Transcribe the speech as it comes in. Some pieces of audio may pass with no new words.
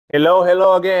Hello,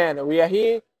 hello again. We are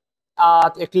here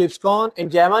at Eclipse Conf in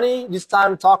Germany. This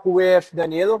time talk with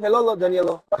Danilo. Hello,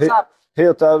 Danilo. What's Hey, up? hey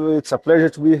Otavio, it's a pleasure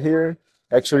to be here.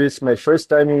 Actually, it's my first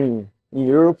time in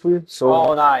Europe, so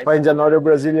Oh, nice. find another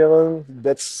Brazilian.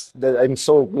 That I'm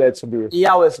so glad to be.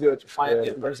 Yeah, always good to find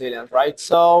Yeah. Brazilians, right?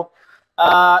 So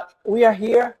we are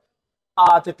here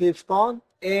at Eclipse Conf,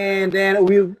 and then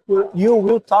you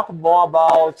will talk more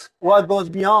about what goes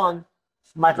beyond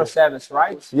microservice,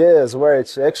 right? Yes,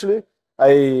 right. Actually,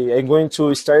 I am going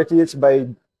to start it by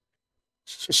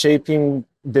shaping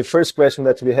the first question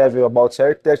that we have about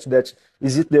architecture. That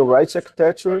is it the right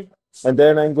architecture? And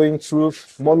then I'm going through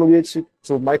monolith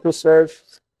to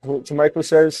microservice,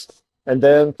 and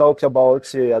then talk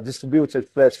about a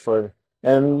distributed platform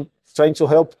and trying to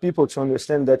help people to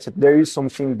understand that there is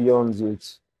something beyond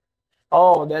it.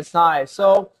 Oh, that's nice.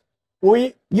 So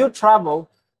we you travel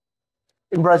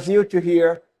in Brazil to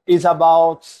here is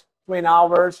about 20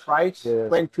 hours, right? Yes.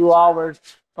 22 hours,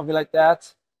 something like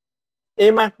that.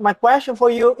 And my question for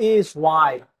you is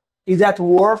why? Is that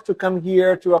worth to come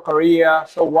here to a Korea?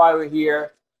 So why we're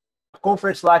here? A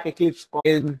conference like Eclipse,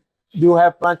 and do you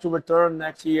have plan to return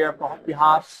next year,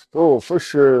 perhaps? Oh, for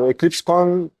sure.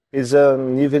 EclipseCon is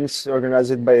an event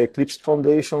organized by Eclipse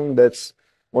Foundation. That's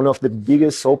one of the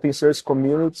biggest open source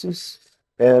communities.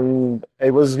 And I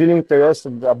was really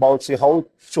interested about how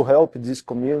to help this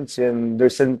community and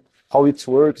understand how it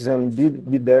works and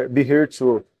be here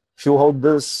to feel how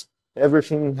does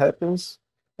everything happens.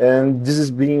 And this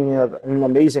has been an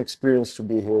amazing experience to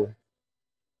be here.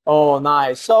 Oh,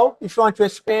 nice. So if you want to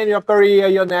expand your career,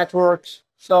 your networks,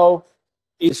 so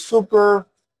it's super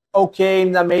okay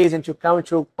and amazing to come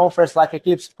to a conference like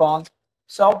EclipseCon.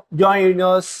 So join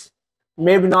us,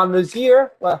 maybe not this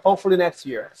year, but hopefully next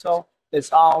year. So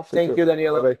that's all. Thank Thank you. you, Bye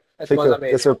Danilo. bye. That Take was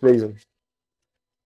care. That's amazing. a pleasure.